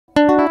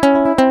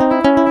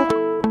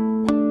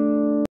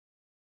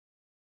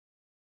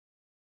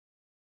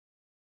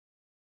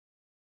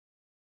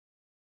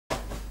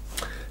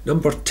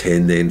Number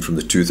 10 then from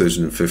the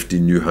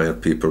 2015 New Higher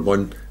Paper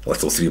 1,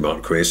 little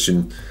 3-mark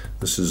question.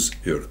 This is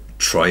your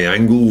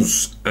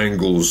triangles,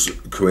 angles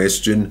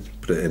question.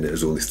 Put it in, it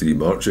is only 3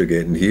 marks you're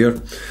getting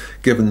here.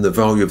 Given the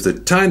value of the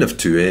tan of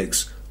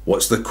 2x,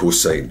 what's the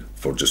cosine?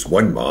 For just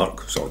 1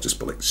 mark, so I'll just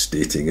be like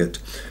stating it.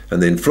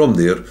 And then from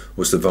there,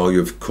 what's the value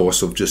of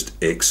cos of just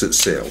x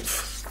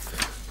itself?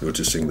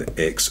 Noticing that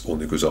x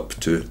only goes up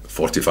to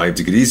 45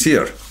 degrees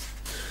here.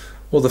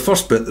 Well, the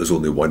first bit, there's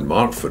only 1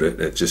 mark for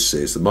it. It just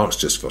says the mark's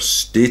just for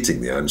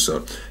stating the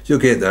answer. You'll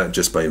get that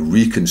just by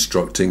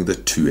reconstructing the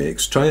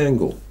 2x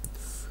triangle.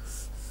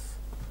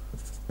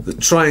 The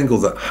triangle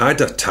that had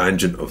a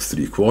tangent of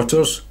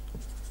 3/4,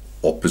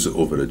 opposite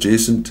over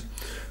adjacent,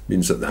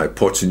 means that the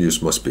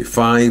hypotenuse must be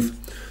 5.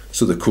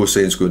 So the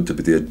cosine is going to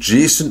be the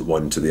adjacent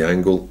one to the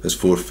angle is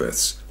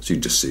 4/5. So you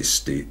just say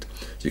state.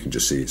 You can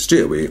just say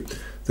straight away,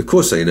 the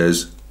cosine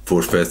is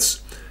 4/5.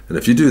 And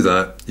if you do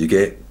that, you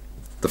get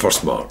the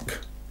first mark.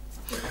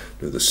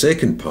 Now the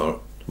second part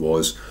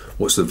was,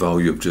 what's the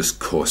value of just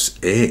cos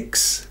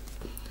x?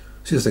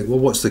 So you think, well,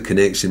 what's the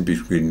connection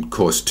between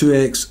cos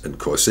 2x and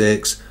cos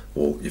x?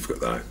 Well, you've got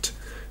that.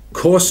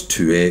 Cos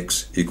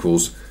 2x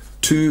equals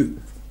 2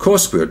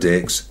 cos squared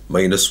x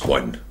minus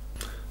 1.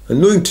 And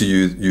knowing to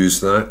use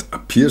that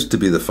appears to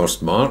be the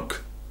first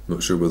mark. I'm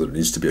not sure whether it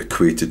needs to be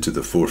equated to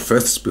the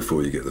 4/5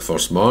 before you get the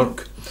first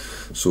mark.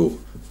 So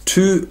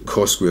 2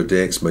 cos squared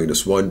x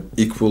minus 1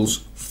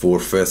 equals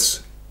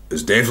 4/5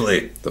 is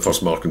definitely the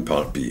first mark in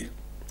part B.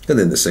 And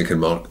then the second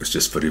mark is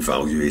just for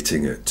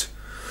evaluating it.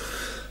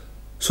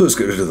 So let's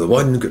get rid of the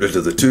 1, get rid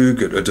of the 2,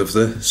 get rid of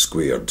the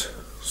squared.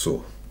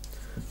 So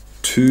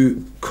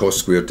 2 cos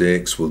squared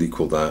x will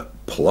equal that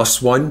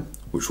plus 1,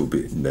 which will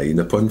be 9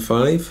 upon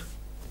 5.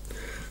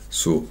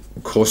 So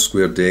cos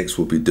squared x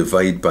will be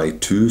divided by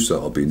 2, so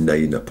that'll be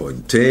 9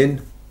 upon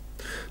 10.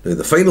 Now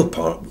the final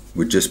part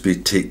would just be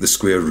take the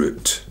square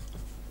root.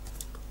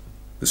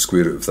 The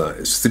square root of that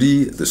is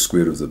 3, the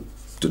square of the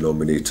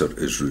denominator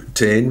is root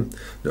 10.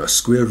 Now a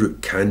square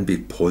root can be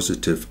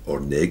positive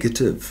or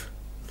negative,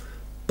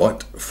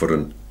 but for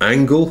an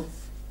angle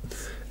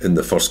in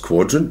the first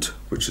quadrant,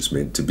 which is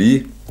meant to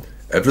be,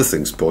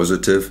 everything's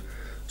positive,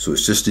 so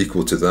it's just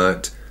equal to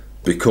that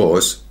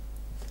because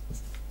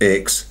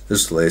x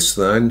is less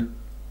than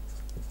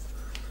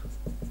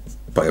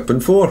pi upon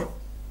 4.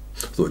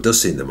 Though it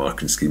does say in the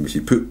marking scheme, if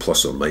you put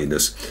plus or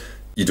minus,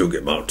 you don't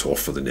get marked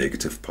off for the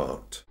negative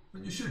part.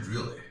 But you should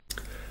really.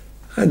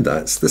 And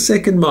that's the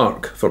second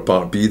mark for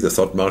part B, the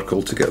third mark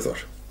altogether.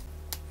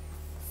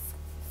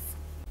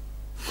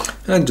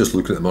 And just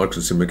looking at the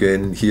marking scheme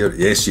again here,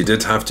 yes, you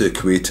did have to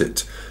equate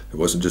it. It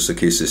wasn't just a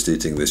case of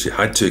stating this, you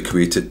had to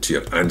equate it to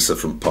your answer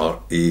from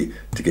part A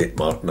to get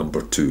mark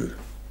number 2.